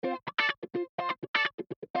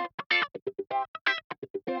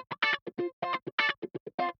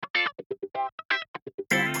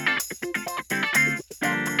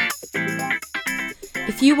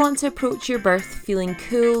If you want to approach your birth feeling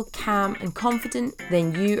cool, calm and confident,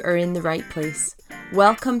 then you are in the right place.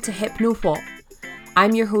 Welcome to Hypno What?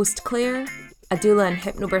 I'm your host Claire, a doula and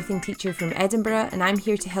hypnobirthing teacher from Edinburgh, and I'm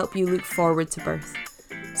here to help you look forward to birth.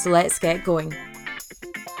 So let's get going.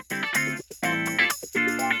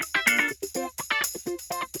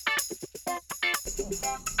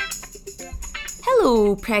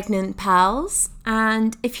 Hello pregnant pals,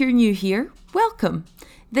 and if you're new here, welcome.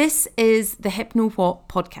 This is the Hypno What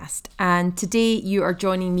podcast, and today you are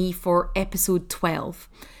joining me for episode 12,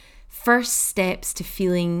 First Steps to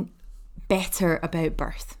Feeling Better About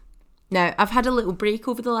Birth. Now, I've had a little break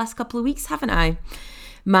over the last couple of weeks, haven't I?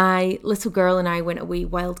 My little girl and I went away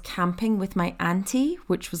wild camping with my auntie,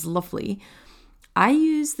 which was lovely. I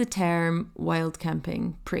use the term wild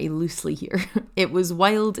camping pretty loosely here. It was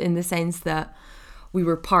wild in the sense that we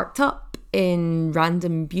were parked up in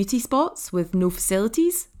random beauty spots with no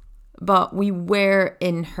facilities, but we were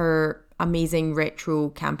in her amazing retro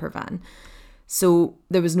camper van. So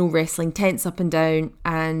there was no wrestling tents up and down,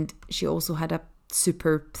 and she also had a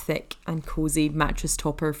super thick and cozy mattress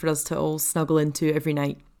topper for us to all snuggle into every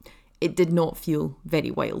night. It did not feel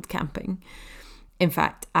very wild camping. In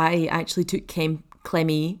fact, I actually took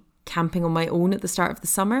Clemmy camping on my own at the start of the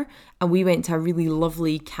summer, and we went to a really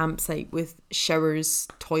lovely campsite with showers,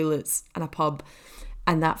 toilets and a pub,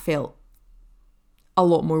 and that felt a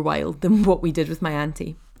lot more wild than what we did with my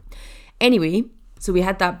auntie. Anyway, so we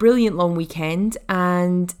had that brilliant long weekend,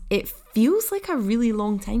 and it feels like a really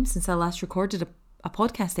long time since I last recorded a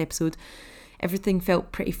podcast episode. Everything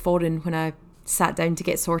felt pretty foreign when I sat down to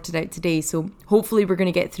get sorted out today, so hopefully we're going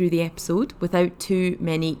to get through the episode without too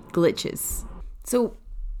many glitches. So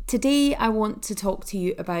today I want to talk to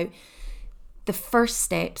you about the first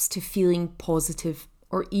steps to feeling positive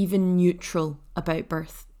or even neutral about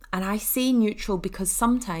birth. And I say neutral because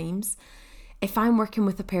sometimes if I'm working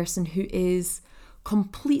with a person who is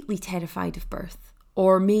completely terrified of birth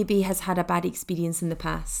or maybe has had a bad experience in the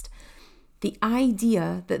past, the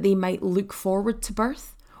idea that they might look forward to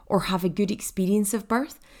birth or have a good experience of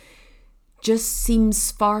birth just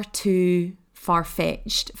seems far too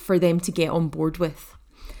far-fetched for them to get on board with.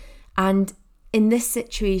 And in this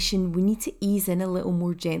situation, we need to ease in a little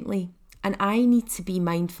more gently. And I need to be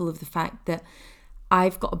mindful of the fact that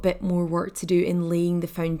I've got a bit more work to do in laying the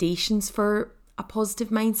foundations for a positive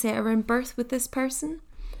mindset around birth with this person.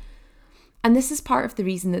 And this is part of the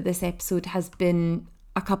reason that this episode has been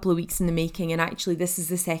a couple of weeks in the making. And actually, this is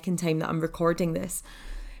the second time that I'm recording this,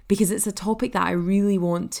 because it's a topic that I really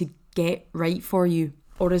want to get right for you,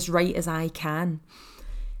 or as right as I can.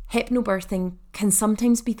 Hypnobirthing can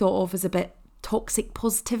sometimes be thought of as a bit toxic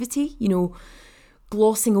positivity,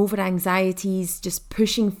 glossing over anxieties, just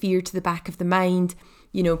pushing fear to the back of the mind,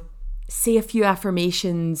 say a few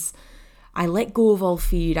affirmations, I let go of all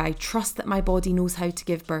fear, I trust that my body knows how to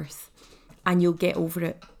give birth, and you'll get over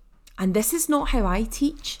it. And this is not how I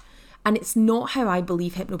teach, and it's not how I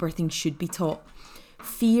believe hypnobirthing should be taught.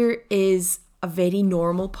 Fear is a very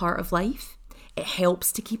normal part of life. It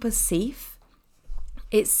helps to keep us safe.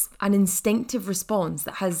 It's an instinctive response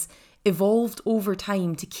that has evolved over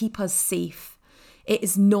time to keep us safe. It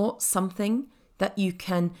is not something that you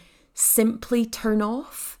can simply turn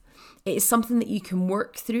off. It is something that you can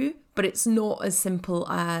work through, but it's not as simple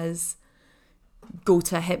as go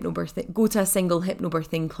to a single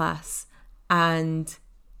hypnobirthing class and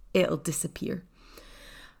it'll disappear.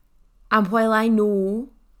 And while I know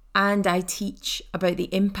and I teach about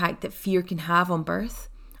the impact that fear can have on birth,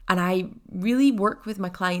 and I really work with my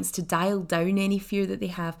clients to dial down any fear that they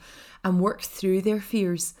have and work through their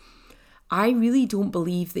fears, I really don't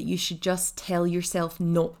believe that you should just tell yourself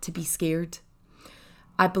not to be scared.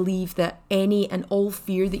 I believe that any and all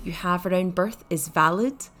fear that you have around birth is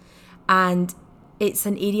valid, and it's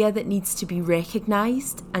an area that needs to be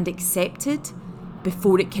recognised and accepted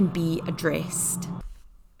before it can be addressed.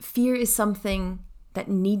 Fear is something that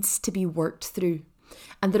needs to be worked through,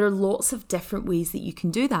 and there are lots of different ways that you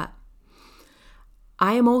can do that.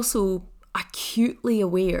 I am also acutely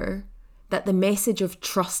aware that the message of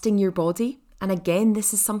trusting your body, and again,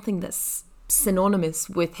 this is something that's synonymous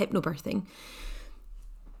with hypnobirthing,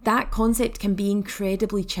 that concept can be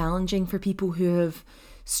incredibly challenging for people who have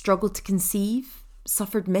struggled to conceive,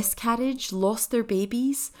 suffered miscarriage, lost their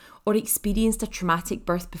babies, or experienced a traumatic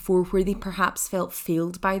birth before where they perhaps felt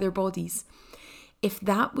failed by their bodies. If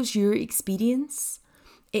that was your experience,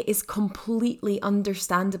 it is completely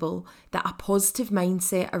understandable that a positive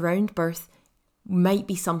mindset around birth might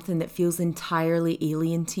be something that feels entirely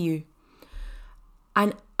alien to you.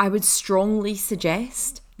 And I would strongly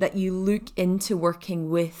suggest that you look into working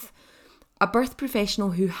with a birth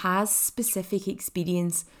professional who has specific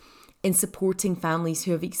experience in supporting families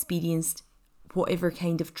who have experienced whatever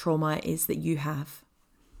kind of trauma it is that you have.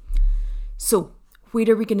 So, where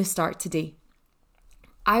are we going to start today?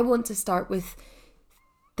 I want to start with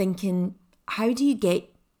thinking, how do you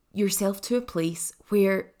get yourself to a place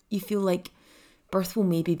where you feel like birth will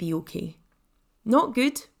maybe be okay? Not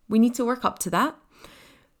good, we need to work up to that,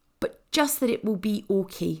 but just that it will be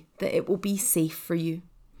okay, that it will be safe for you.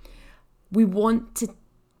 We want to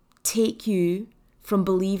take you from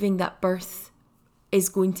believing that birth is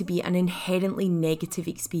going to be an inherently negative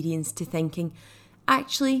experience to thinking,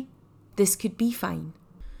 actually, this could be fine.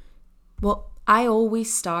 Well, I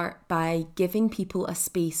always start by giving people a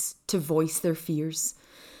space to voice their fears,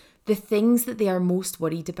 the things that they are most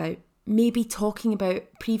worried about, maybe talking about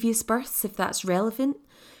previous births if that's relevant,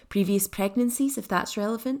 previous pregnancies if that's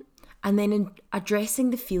relevant, and then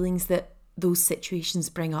addressing the feelings that those situations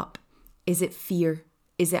bring up. Is it fear?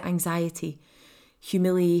 Is it anxiety?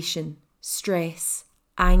 Humiliation, stress,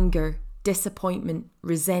 anger, disappointment,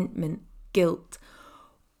 resentment, guilt?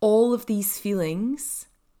 All of these feelings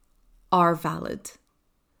are valid.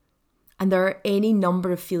 And there are any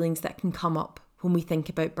number of feelings that can come up when we think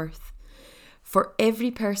about birth. For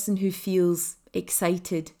every person who feels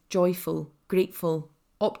excited, joyful, grateful,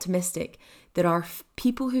 optimistic, there are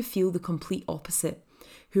people who feel the complete opposite,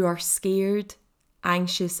 who are scared,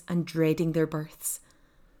 anxious, and dreading their births.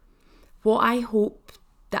 What I hope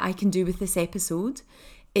that I can do with this episode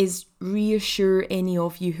is reassure any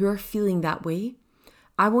of you who are feeling that way.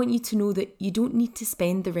 I want you to know that you don't need to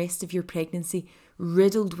spend the rest of your pregnancy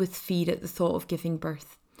riddled with fear at the thought of giving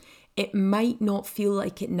birth. It might not feel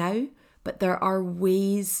like it now, but there are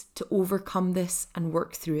ways to overcome this and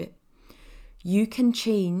work through it. You can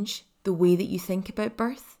change the way that you think about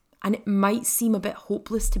birth, and it might seem a bit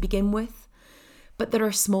hopeless to begin with, but there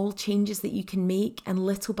are small changes that you can make, and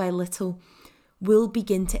little by little will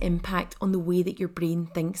begin to impact on the way that your brain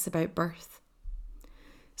thinks about birth.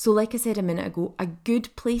 So like I said a minute ago, a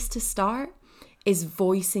good place to start is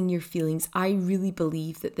voicing your feelings. I really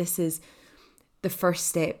believe that this is the first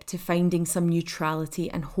step to finding some neutrality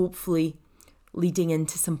and hopefully leading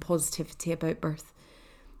into some positivity about birth.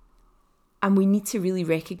 And we need to really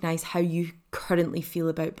recognise how you currently feel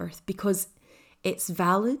about birth, because it's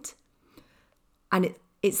valid and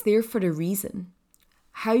it's there for a reason.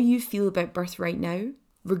 How you feel about birth right now,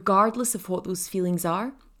 regardless of what those feelings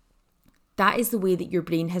are, that is the way that your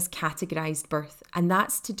brain has categorised birth, and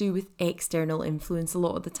that's to do with external influence a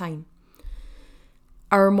lot of the time.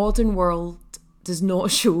 Our modern world does not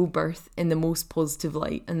show birth in the most positive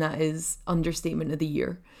light, and that is understatement of the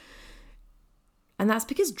year. And that's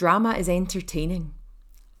because drama is entertaining.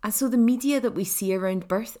 And so the media that we see around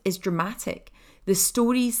birth is dramatic. The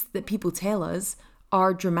stories that people tell us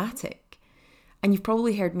are dramatic. And you've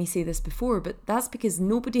probably heard me say this before, but that's because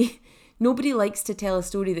nobody likes to tell a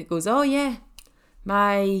story that goes, oh yeah,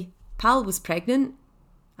 my pal was pregnant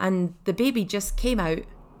and the baby just came out.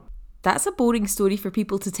 That's a boring story for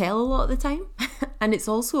people to tell a lot of the time. And it's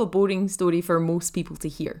also a boring story for most people to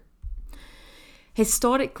hear.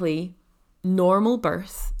 Historically, normal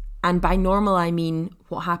birth, and by normal I mean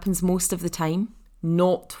what happens most of the time,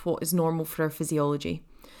 not what is normal for our physiology.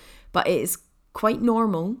 But it is quite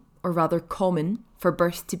normal, or rather common, for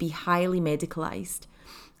birth to be highly medicalised.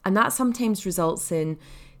 And that sometimes results in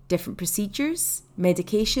different procedures,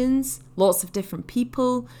 medications, lots of different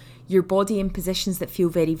people, your body in positions that feel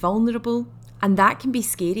very vulnerable, and that can be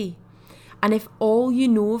scary. And if all you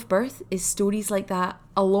know of birth is stories like that,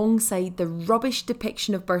 alongside the rubbish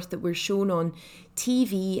depiction of birth that we're shown on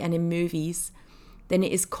TV and in movies, then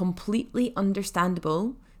it is completely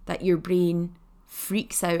understandable that your brain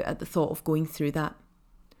freaks out at the thought of going through that.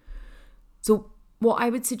 So what I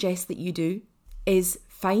would suggest that you do is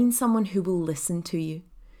find someone who will listen to you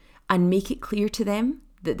and make it clear to them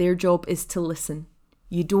that their job is to listen.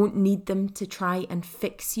 You don't need them to try and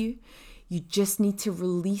fix you. You just need to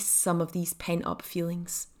release some of these pent-up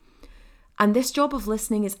feelings. And this job of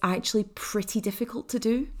listening is actually pretty difficult to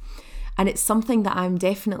do. And it's something that I'm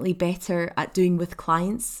definitely better at doing with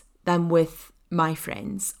clients than with my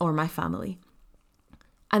friends or my family.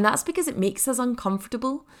 And that's because it makes us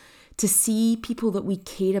uncomfortable to see people that we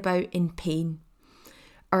care about in pain.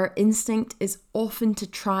 Our instinct is often to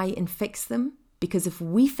try and fix them, because if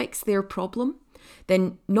we fix their problem,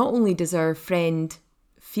 then not only does our friend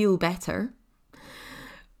feel better,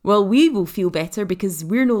 well, we will feel better because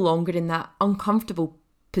we're no longer in that uncomfortable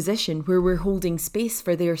position where we're holding space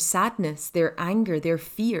for their sadness, their anger, their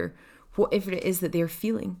fear, whatever it is that they're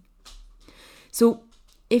feeling. So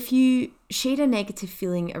if you share a negative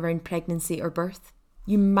feeling around pregnancy or birth,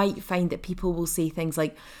 You might find that people will say things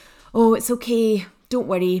like, "Oh, it's okay, don't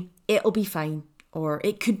worry, it'll be fine," or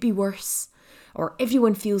 "It could be worse," or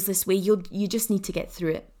 "Everyone feels this way, you just need to get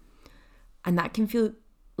through it." And that can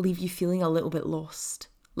leave you feeling a little bit lost,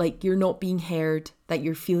 like you're not being heard, that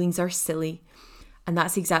your feelings are silly. And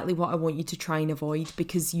that's exactly what I want you to try and avoid,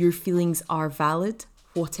 because your feelings are valid,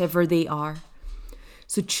 whatever they are.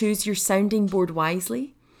 So choose your sounding board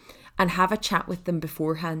wisely and have a chat with them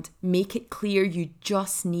beforehand. Make it clear you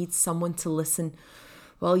just need someone to listen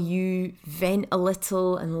while you vent a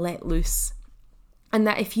little and let loose. And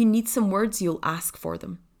that if you need some words, you'll ask for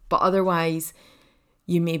them. But otherwise,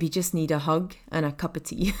 you maybe just need a hug and a cup of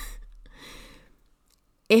tea.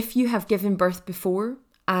 If you have given birth before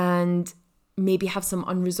and maybe have some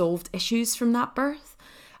unresolved issues from that birth,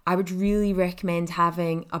 I would really recommend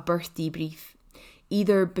having a birth debrief,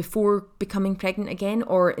 either before becoming pregnant again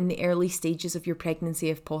or in the early stages of your pregnancy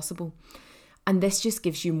if possible. And this just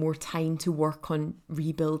gives you more time to work on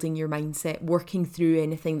rebuilding your mindset, working through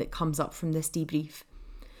anything that comes up from this debrief.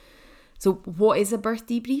 So what is a birth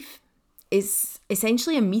debrief? It's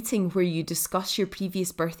essentially a meeting where you discuss your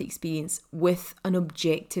previous birth experience with an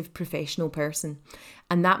objective professional person.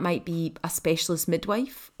 And that might be a specialist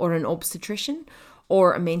midwife or an obstetrician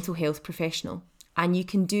or a mental health professional. And you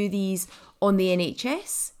can do these on the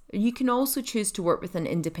NHS. You can also choose to work with an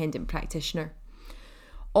independent practitioner.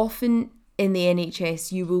 Often in the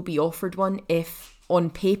NHS, you will be offered one if,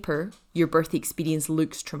 on paper, your birth experience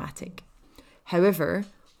looks traumatic. However,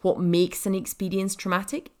 what makes an experience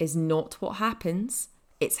traumatic is not what happens,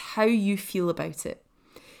 it's how you feel about it.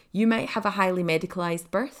 You might have a highly medicalised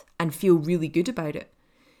birth and feel really good about it.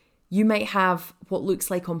 You might have what looks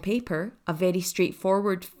like on paper a very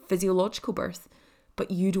straightforward physiological birth, but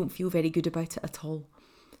you don't feel very good about it at all.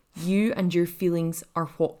 You and your feelings are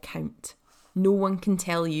what count. No one can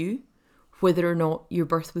tell you whether or not your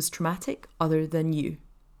birth was traumatic other than you.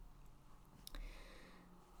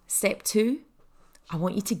 Step 2, I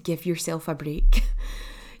want you to give yourself a break.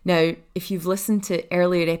 Now, if you've listened to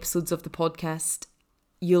earlier episodes of the podcast,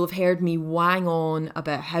 you'll have heard me wang on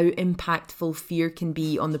about how impactful fear can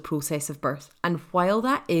be on the process of birth. And while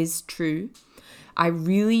that is true, I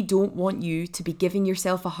really don't want you to be giving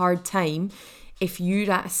yourself a hard time if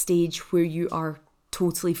you're at a stage where you are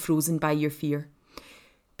totally frozen by your fear.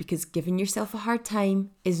 Because giving yourself a hard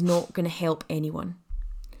time is not going to help anyone.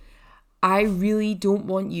 I really don't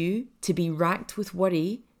want you to be racked with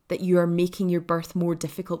worry that you are making your birth more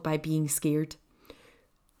difficult by being scared.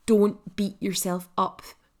 Don't beat yourself up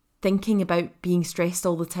thinking about being stressed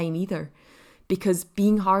all the time either, because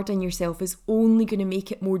being hard on yourself is only going to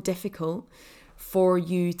make it more difficult for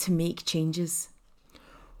you to make changes.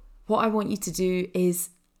 What I want you to do is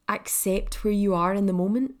accept where you are in the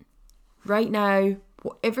moment. Right now,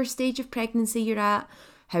 whatever stage of pregnancy you're at,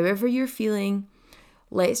 however you're feeling,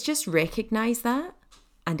 let's just recognise that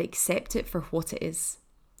and accept it for what it is.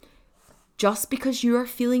 Just because you are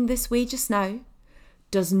feeling this way just now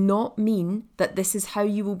does not mean that this is how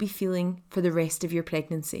you will be feeling for the rest of your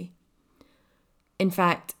pregnancy. In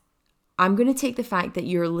fact, I'm going to take the fact that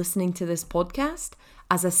you're listening to this podcast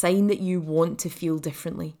as a sign that you want to feel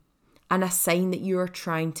differently and a sign that you are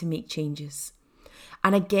trying to make changes.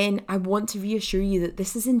 And again, I want to reassure you that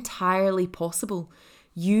this is entirely possible.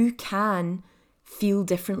 You can feel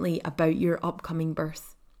differently about your upcoming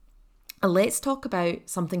birth. And let's talk about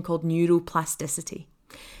something called neuroplasticity.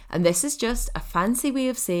 And this is just a fancy way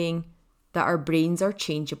of saying that our brains are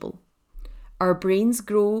changeable. Our brains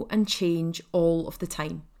grow and change all of the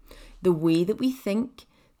time. The way that we think,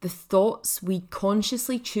 the thoughts we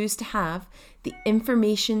consciously choose to have, the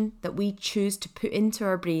information that we choose to put into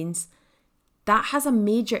our brains, that has a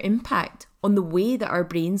major impact on the way that our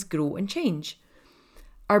brains grow and change.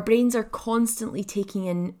 Our brains are constantly taking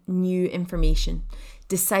in new information,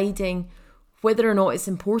 deciding whether or not it's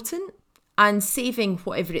important and saving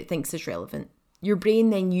whatever it thinks is relevant. Your brain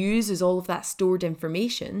then uses all of that stored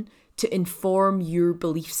information to inform your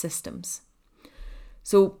belief systems.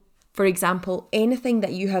 So, for example, anything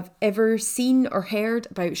that you have ever seen or heard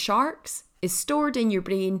about sharks is stored in your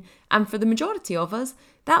brain, and for the majority of us,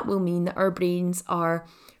 that will mean that our brains are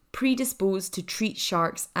predisposed to treat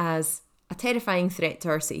sharks as a terrifying threat to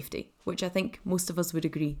our safety, which I think most of us would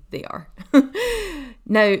agree they are.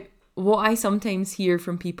 Now, what I sometimes hear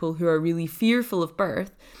from people who are really fearful of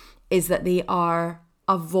birth is that they are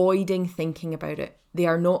avoiding thinking about it. They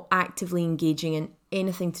are not actively engaging in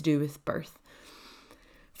anything to do with birth.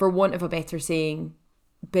 For want of a better saying,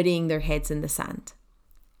 burying their heads in the sand.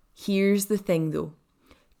 Here's the thing though,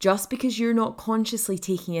 just because you're not consciously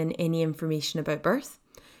taking in any information about birth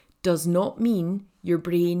does not mean your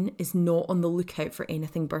brain is not on the lookout for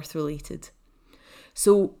anything birth related.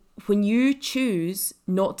 So when you choose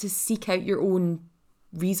not to seek out your own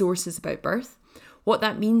resources about birth, what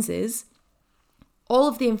that means is all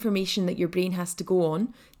of the information that your brain has to go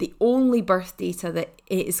on, the only birth data that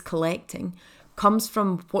it is collecting, comes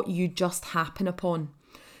from what you just happen upon.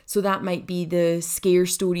 So that might be the scare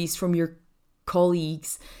stories from your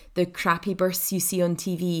colleagues, the crappy births you see on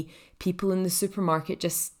TV, people in the supermarket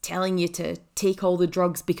just telling you to take all the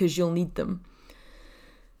drugs because you'll need them.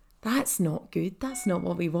 That's not good. That's not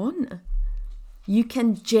what we want. You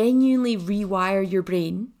can genuinely rewire your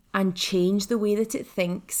brain and change the way that it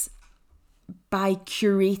thinks by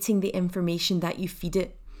curating the information that you feed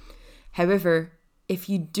it. However, if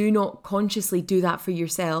you do not consciously do that for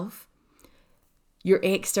yourself, your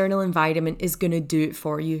external environment is going to do it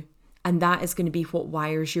for you. And that is going to be what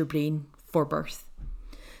wires your brain for birth.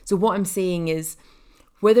 So what I'm saying is,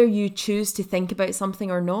 whether you choose to think about something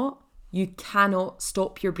or not, you cannot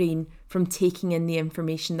stop your brain from taking in the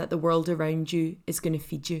information that the world around you is going to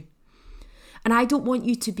feed you. And I don't want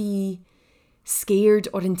you to be scared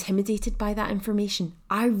or intimidated by that information.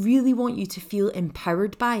 I really want you to feel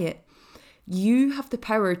empowered by it. You have the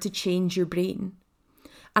power to change your brain.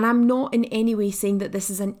 And I'm not in any way saying that this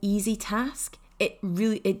is an easy task.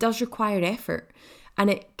 It does require effort, and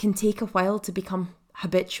it can take a while to become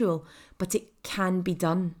habitual, but it can be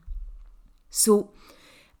done. So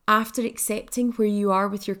after accepting where you are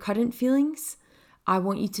with your current feelings, I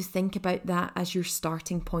want you to think about that as your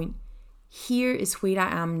starting point. Here is where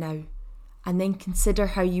I am now, and then consider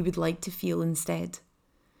how you would like to feel instead.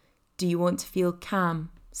 Do you want to feel calm,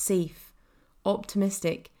 safe,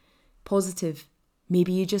 optimistic, positive?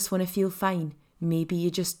 Maybe you just want to feel fine. Maybe you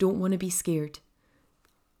just don't want to be scared.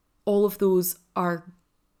 All of those are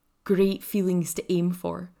great feelings to aim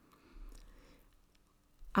for.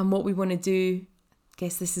 And what we want to do, I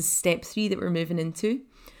guess this is step 3 that we're moving into.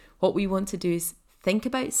 What we want to do is think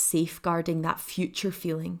about safeguarding that future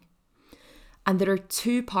feeling. And there are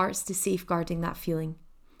 2 parts to safeguarding that feeling.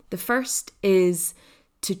 The first is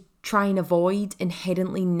to try and avoid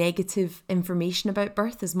inherently negative information about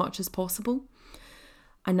birth as much as possible.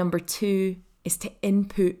 And number 2 is to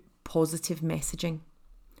input positive messaging.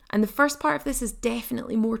 And the first part of this is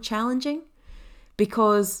definitely more challenging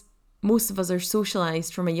because most of us are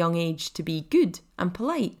socialised from a young age to be good and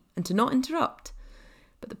polite and to not interrupt.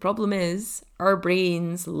 But the problem is our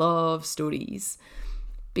brains love stories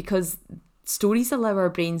because stories allow our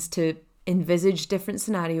brains to envisage different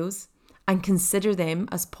scenarios and consider them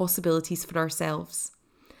as possibilities for ourselves.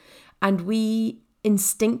 And we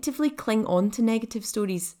instinctively cling on to negative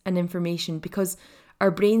stories and information because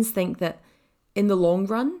our brains think that in the long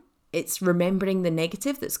run, it's remembering the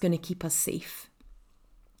negative that's going to keep us safe.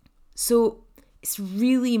 So it's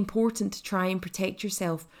really important to try and protect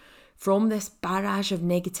yourself from this barrage of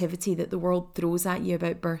negativity that the world throws at you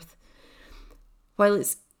about birth. While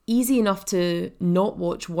it's easy enough to not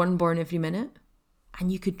watch One Born every minute,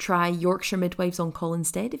 and you could try Yorkshire Midwives on Call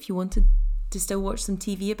instead if you wanted to still watch some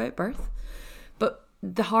TV about birth. But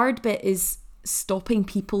the hard bit is stopping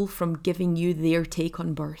people from giving you their take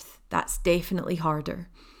on birth. That's definitely harder.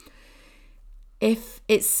 If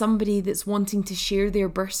it's somebody that's wanting to share their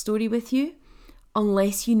birth story with you,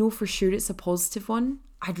 unless you know for sure it's a positive one,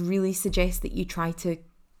 I'd really suggest that you try to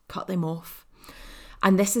cut them off.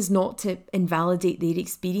 And this is not to invalidate their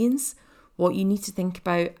experience. What you need to think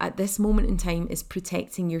about at this moment in time is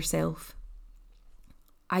protecting yourself.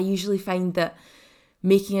 I usually find that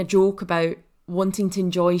making a joke about wanting to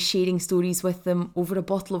enjoy sharing stories with them over a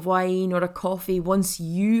bottle of wine or a coffee once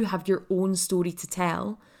you have your own story to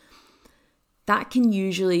tell, that can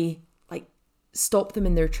usually stop them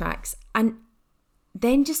in their tracks and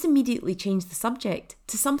then just immediately change the subject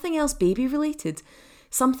to something else baby related,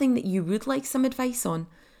 something that you would like some advice on.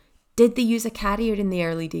 Did they use a carrier in the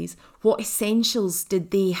early days? What essentials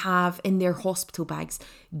did they have in their hospital bags?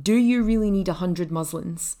 Do you really need 100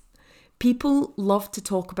 muslins? People love to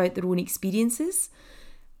talk about their own experiences,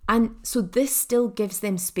 and so this still gives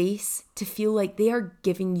them space to feel like they are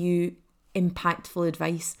giving you impactful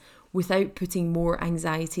advice without putting more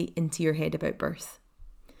anxiety into your head about birth.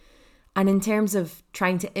 And in terms of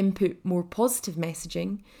trying to input more positive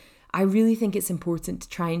messaging, I really think it's important to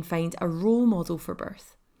try and find a role model for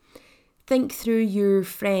birth. Think through your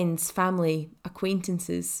friends, family,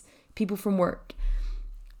 acquaintances, people from work.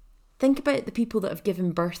 Think about the people that have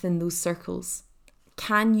given birth in those circles.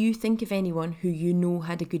 Can you think of anyone who you know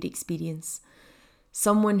had a good experience?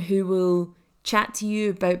 Someone who will chat to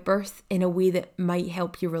you about birth in a way that might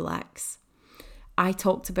help you relax. I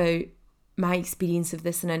talked about my experience of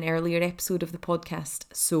this in an earlier episode of the podcast,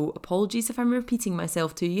 so apologies if I'm repeating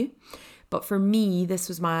myself to you. But for me, this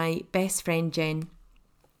was my best friend, Jen.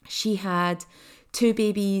 She had 2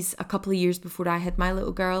 babies a couple of years before I had my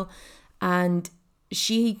little girl, and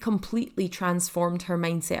she completely transformed her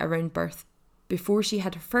mindset around birth. Before she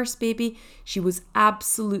had her first baby, she was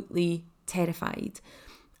absolutely terrified.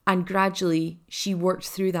 And gradually, she worked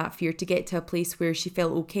through that fear to get to a place where she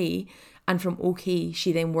felt okay. And from okay,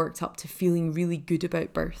 she then worked up to feeling really good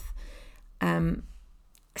about birth.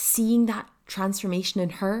 Seeing that transformation in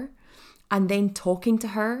her, and then talking to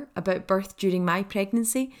her about birth during my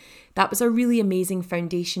pregnancy, that was a really amazing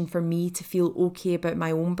foundation for me to feel okay about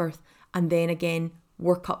my own birth, and then again,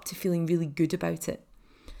 work up to feeling really good about it.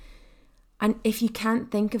 And if you can't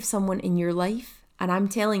think of someone in your life, and I'm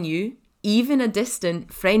telling you, even a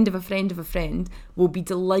distant friend of a friend of a friend will be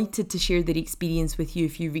delighted to share their experience with you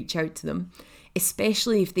if you reach out to them,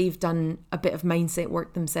 especially if they've done a bit of mindset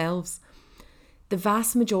work themselves. The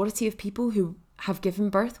vast majority of people who have given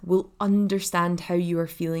birth will understand how you are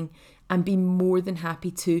feeling and be more than happy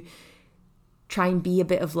to try and be a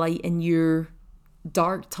bit of light in your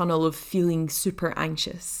dark tunnel of feeling super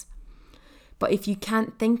anxious. But if you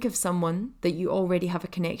can't think of someone that you already have a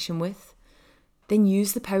connection with, then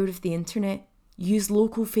use the power of the internet. Use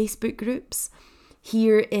local Facebook groups.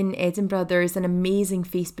 Here in Edinburgh, there is an amazing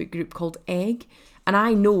Facebook group called Egg. And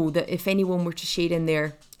I know that if anyone were to share in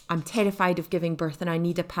there, I'm terrified of giving birth and I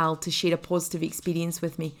need a pal to share a positive experience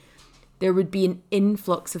with me, there would be an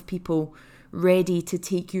influx of people ready to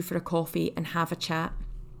take you for a coffee and have a chat.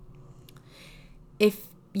 If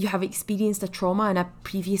you have experienced a trauma in a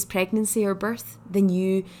previous pregnancy or birth, then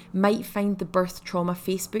you might find the Birth Trauma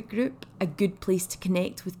Facebook group a good place to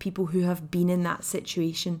connect with people who have been in that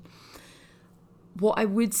situation. What I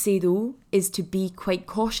would say though is to be quite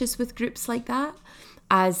cautious with groups like that,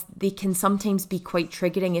 as they can sometimes be quite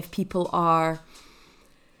triggering if people are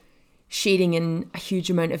sharing in a huge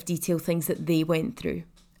amount of detail things that they went through.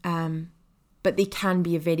 But they can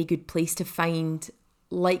be a very good place to find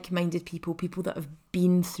like-minded people that have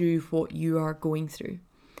been through what you are going through.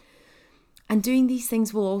 And doing these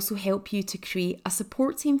things will also help you to create a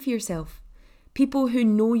support team for yourself. People who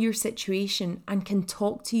know your situation and can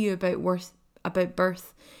talk to you about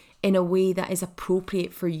birth in a way that is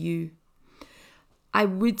appropriate for you. I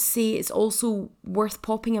would say it's also worth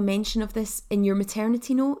popping a mention of this in your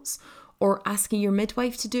maternity notes or asking your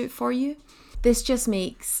midwife to do it for you. This just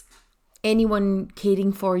makes anyone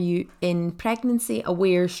caring for you in pregnancy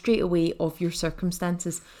aware straight away of your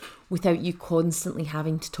circumstances without you constantly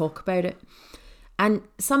having to talk about it. And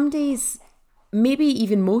some days, maybe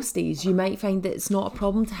even most days, you might find that it's not a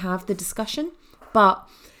problem to have the discussion, but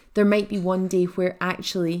there might be one day where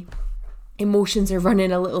actually emotions are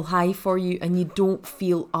running a little high for you and you don't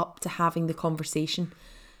feel up to having the conversation.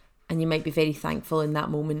 And you might be very thankful in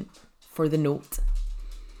that moment for the note.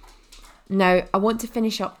 Now, I want to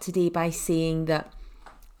finish up today by saying that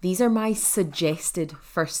these are my suggested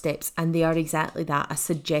first steps, and they are exactly that, a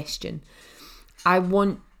suggestion. I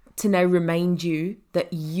want to now remind you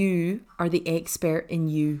that you are the expert in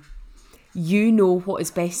you. You know what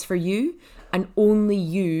is best for you, and only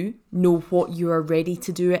you know what you are ready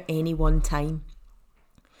to do at any one time.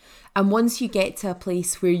 And once you get to a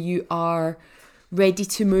place where you are ready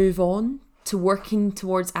to move on to working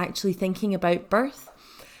towards actually thinking about birth,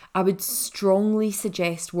 I would strongly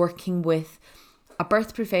suggest working with a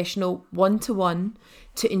birth professional one-to-one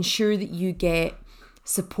to ensure that you get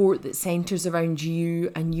support that centres around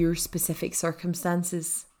you and your specific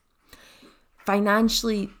circumstances.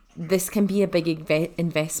 Financially, this can be a big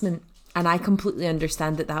investment, and I completely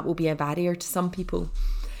understand that that will be a barrier to some people.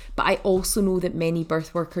 But I also know that many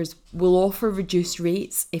birth workers will offer reduced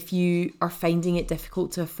rates if you are finding it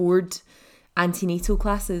difficult to afford antenatal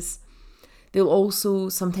classes. They'll also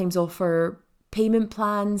sometimes offer payment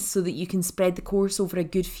plans so that you can spread the course over a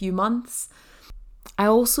good few months. I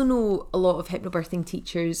also know a lot of hypnobirthing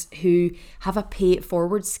teachers who have a pay it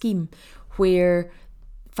forward scheme where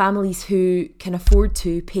families who can afford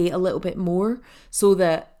to pay a little bit more so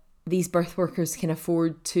that these birth workers can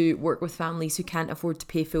afford to work with families who can't afford to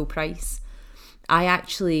pay full price. I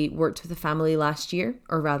actually worked with a family last year,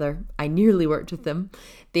 or rather, I nearly worked with them.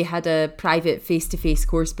 They had a private face-to-face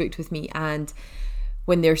course booked with me, and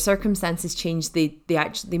when their circumstances changed,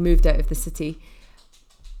 they moved out of the city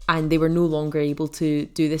and they were no longer able to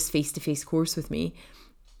do this face-to-face course with me.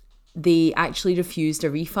 They actually refused a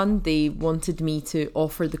refund. They wanted me to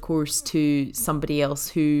offer the course to somebody else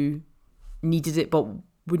who needed it but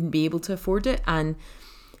wouldn't be able to afford it. And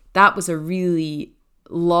that was a really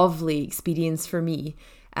lovely experience for me.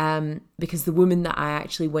 because the woman that I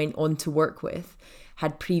actually went on to work with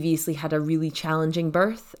had previously had a really challenging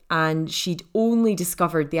birth, and she'd only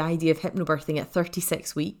discovered the idea of hypnobirthing at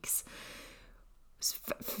 36 weeks,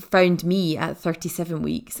 found me at 37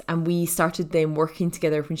 weeks, and we started then working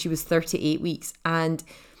together when she was 38 weeks, and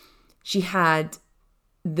she had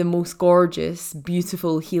the most gorgeous,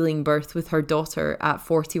 beautiful healing birth with her daughter at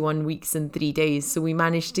 41 weeks and 3 days. So we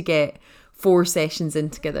managed to get 4 sessions in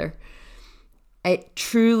together. It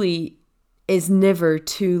truly is never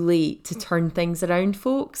too late to turn things around,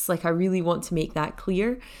 folks. Like, I really want to make that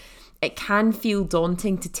clear. It can feel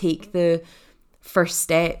daunting to take the first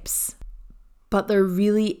steps, but there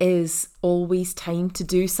really is always time to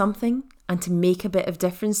do something and to make a bit of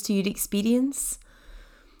difference to your experience.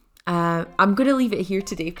 I'm going to leave it here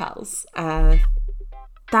today, pals.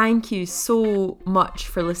 Thank you so much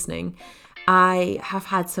for listening. I have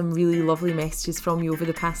had some really lovely messages from you over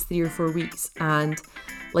the past 3 or 4 weeks, and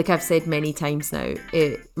like I've said many times now,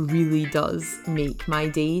 it really does make my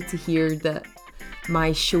day to hear that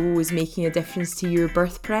my show is making a difference to your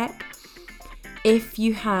birth prep. If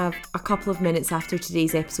you have a couple of minutes after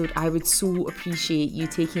today's episode, I would so appreciate you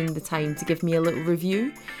taking the time to give me a little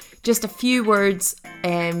review. Just a few words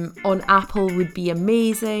on Apple would be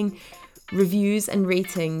amazing. Reviews and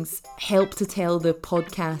ratings help to tell the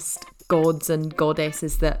podcast gods and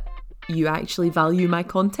goddesses that you actually value my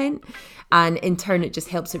content, and in turn it just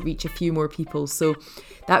helps it reach a few more people. So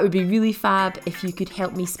that would be really fab if you could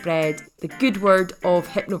help me spread the good word of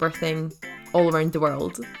hypnobirthing all around the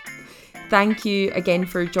world. Thank you again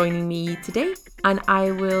for joining me today, and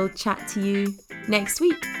I will chat to you next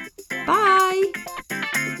week. Bye!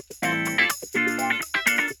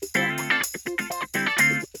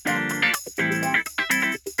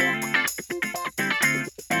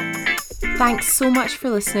 Thanks so much for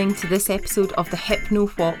listening to this episode of the Hypno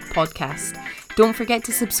What podcast. Don't forget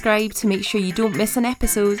to subscribe to make sure you don't miss an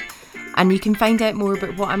episode, and you can find out more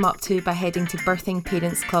about what I'm up to by heading to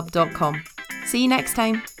birthingparentsclub.com. See you next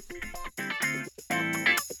time.